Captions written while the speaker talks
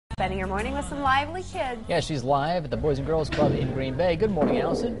spending her morning with some lively kids. Yeah, she's live at the Boys and Girls Club in Green Bay. Good morning,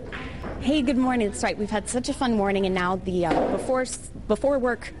 Allison. Hey, good morning. That's right. We've had such a fun morning, and now the before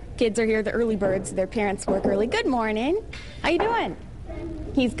work kids are here, the early birds. Their parents work early. Good morning. How you doing?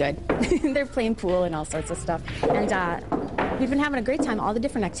 He's good. They're playing pool and all sorts of stuff. And we've been having a great time, all the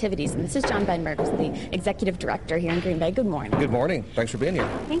different activities. And this is John Benberg, who's the executive director here in Green Bay. Good morning. Good morning. Thanks for being here.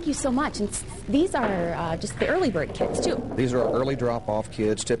 Thank you so much. And these are just the early bird kids, too. These are early drop-off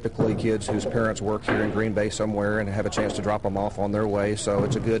kids, typically kids whose parents work here in Green Bay somewhere and have a chance to drop them off on their way. So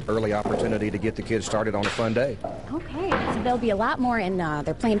it's a good early opportunity to get the kids started on a fun day. Okay. So there'll be a lot more, and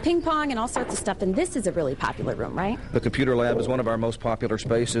they're playing ping pong and all sorts of stuff. And this is a really popular room, right? The computer lab is one of our most popular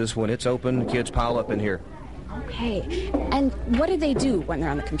spaces. When it's open, kids pile up in here. Okay. And what do they do when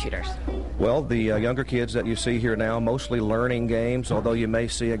they're on the computers? Well, the younger kids that you see here now, mostly learning games, although you may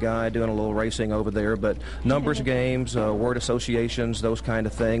see a guy doing a little racing over there, but numbers games, word associations, those kind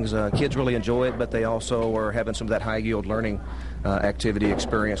of things. Kids really enjoy it, but they also are having some of that high-yield learning activity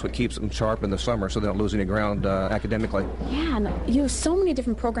experience, which keeps them sharp in the summer so they don't lose any ground academically. Yeah, and you have so many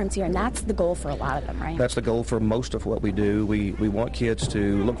different programs here, and that's the goal for a lot of them, right? That's the goal for most of what we do. We want kids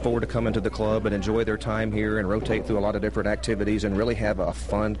to look forward to coming to the club and enjoy their time here and rotate through a lot of different activities and really have a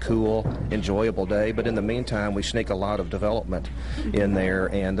fun, cool, enjoyable day. But in the meantime, we sneak a lot of development in there,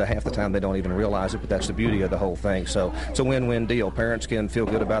 and half the time they don't even realize it, but that's the beauty of the whole thing. So it's a win-win deal. Parents can feel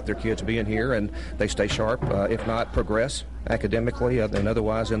good about their kids being here, and they stay sharp, if not progress academically and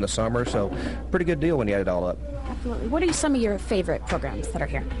otherwise in the summer. So pretty good deal when you add it all up. Absolutely. What are some of your favorite programs that are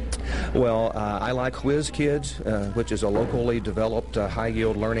here? Well, I like Quiz Kids, which is a locally developed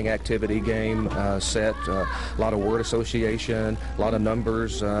high-yield learning activity game set. A lot of word association, a lot of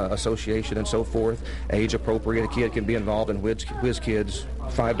numbers association, and so forth. Age-appropriate. A kid can be involved in Quiz Kids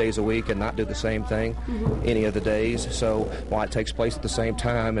 5 days a week and not do the same thing any of the days. So while it takes place at the same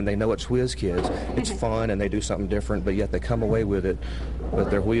time and they know it's Whiz Kids, it's fun and they do something different, but yet they come away with it with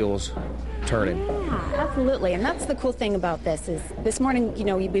their wheels turning. Yeah, absolutely. And that's the cool thing about this is this morning, you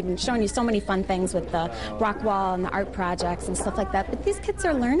know, we've been showing you so many fun things with the rock wall and the art projects and stuff like that, but these kids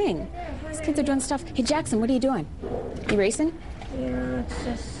are learning. These kids are doing stuff. Hey, Jackson, what are you doing? You racing? Yeah, it's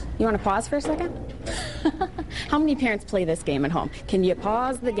just... You want to pause for a second? How many parents play this game at home? Can you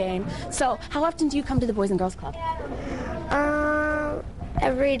pause the game? So, how often do you come to the Boys and Girls Club?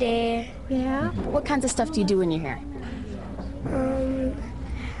 Every day. Yeah? What kinds of stuff do you do when you're here?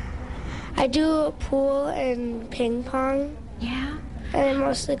 I do pool and ping pong. Yeah? And I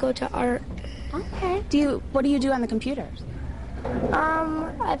mostly go to art. Okay. What do you do on the computers?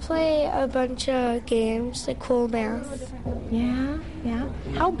 I play a bunch of games, like Cool Math. Yeah, yeah.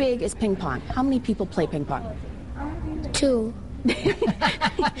 How big is ping pong? How many people play ping pong? 2.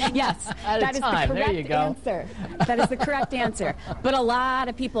 Yes, that is the correct answer. That is the correct answer. But a lot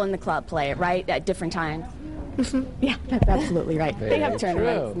of people in the club play it, right, at different times. Yeah, that's absolutely right. They have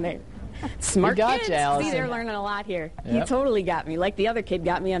tournaments and they're smart kids. See, they're learning a lot here. Yep. You totally got me, like the other kid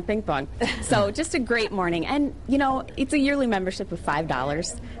got me on ping pong. So just a great morning. And, you know, it's a yearly membership of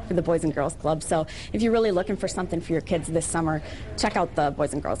 $5 for the Boys and Girls Club. So if you're really looking for something for your kids this summer, check out the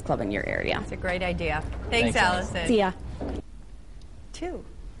Boys and Girls Club in your area. It's a great idea. Thanks, Allison. See ya. 2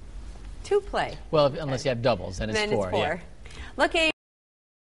 play. Well, unless you have doubles, then it's 4. Yeah. Looking